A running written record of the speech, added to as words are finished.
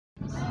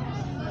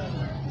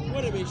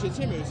What a bitch,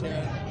 Timmers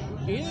here.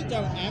 Even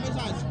though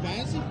Amazon's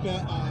fantasy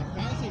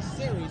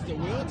series, The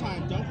Wheel of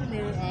Time, don't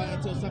premiere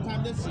until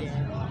sometime this year,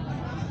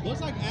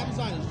 looks like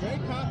Amazon is very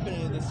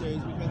confident in the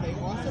series because they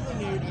also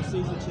renewed a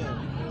season 2.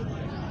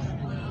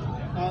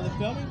 The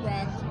filming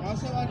wraps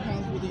also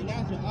comes with the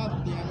announcement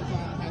of the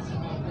Amazon has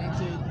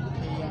granted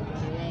a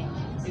renewal.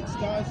 It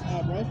stars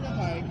Rosamund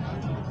Pike,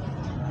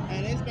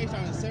 and it's based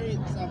on a series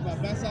of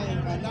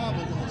best-selling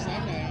novels in the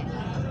same name.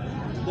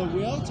 The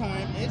Wheel of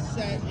Time is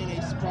set in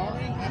a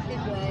sprawling epic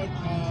world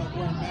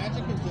where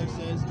magic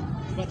exists,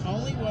 but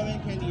only women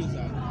can use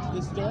it.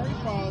 The story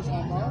follows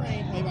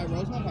Maureen, played by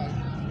Rosamund Pike,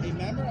 a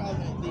member of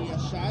the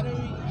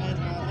shadowy and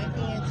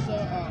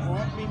influential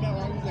all-female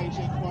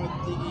organization called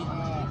the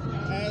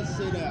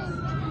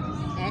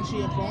as she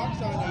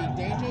embarks on a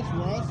dangerous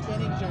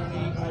world-spinning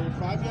journey with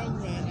 5 young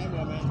men and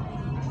women.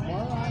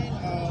 Maureen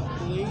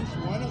believes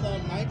one of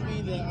them might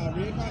be the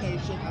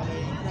reincarnation of an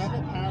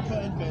incredible, powerful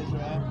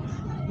individual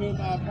whom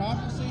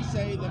prophecies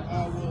say that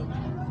will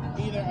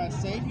either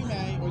save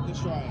humanity or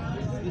destroy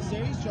it. The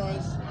series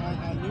draws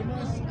on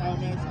numerous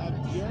elements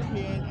of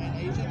European and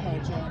Asian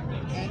culture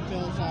and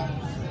philosophy,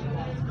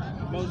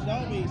 most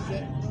notably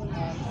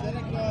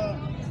cynical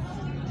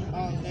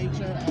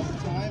nature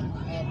of time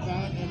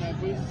found in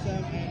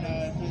Buddhism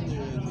and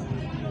Hinduism.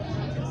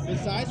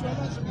 Besides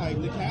Rosamund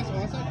Pike, the cast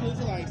also includes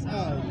the likes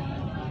of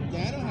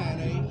Daniel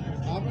Haney,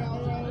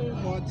 Alvaro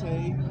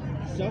Morte,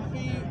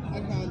 Sophie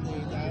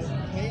Acondino,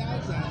 Kay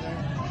Alexander,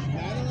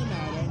 Madeline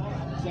Madden,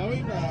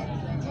 Zoe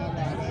Robbins,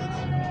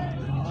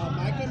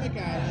 Michael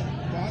McAdam,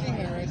 Bonnie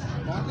Harris,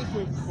 Marcus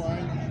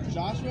Rutherford,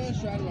 Joshua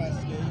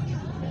Stradowski,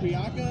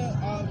 Priyanka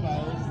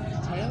Bose,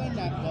 Taylor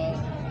Neffa,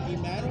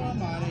 Emmanuel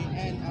Amani,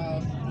 and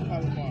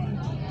Kevin Moore.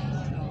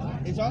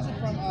 It's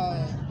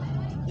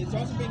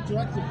also being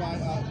directed by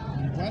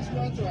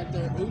Westworld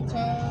director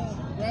Uta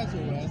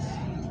Razowitz,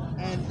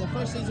 and the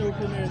first season will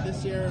premiere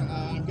this year.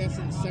 I'm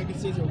guessing the second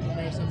season will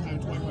premiere sometime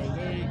in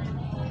 2023.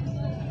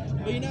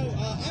 But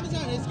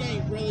Amazon is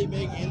getting really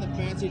big in the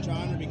fantasy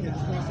genre because,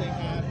 of course, they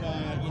have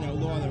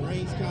Lord of the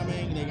Rings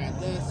coming. They got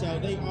this, so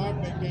they are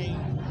getting.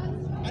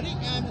 I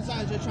think Amazon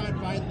is just trying to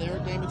find their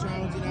Game of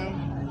Thrones,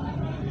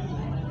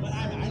 But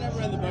I never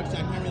read the books, so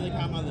I can't really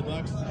comment on the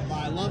books. But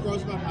I love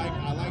Rosamund Pike.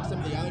 I like some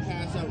of the other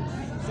cast, so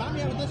sign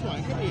me up with this one.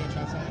 It could be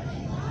interesting.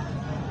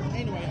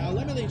 Anyway,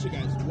 let me leave you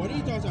guys. What are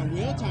your thoughts on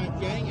Wheel of Time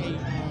getting a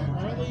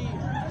early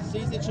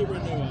season 2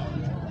 renewal?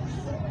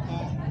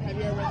 Have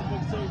you ever read the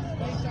book series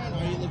based on?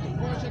 Are you looking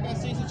forward to check out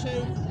season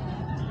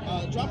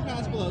 2? Drop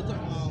comments below.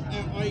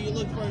 Are you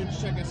looking forward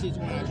to check out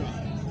season 1 I drop?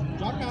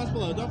 Drop comments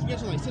below. Don't forget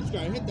to like,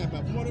 subscribe, hit that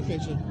bell for more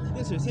notifications.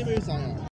 This is Timmy signing off.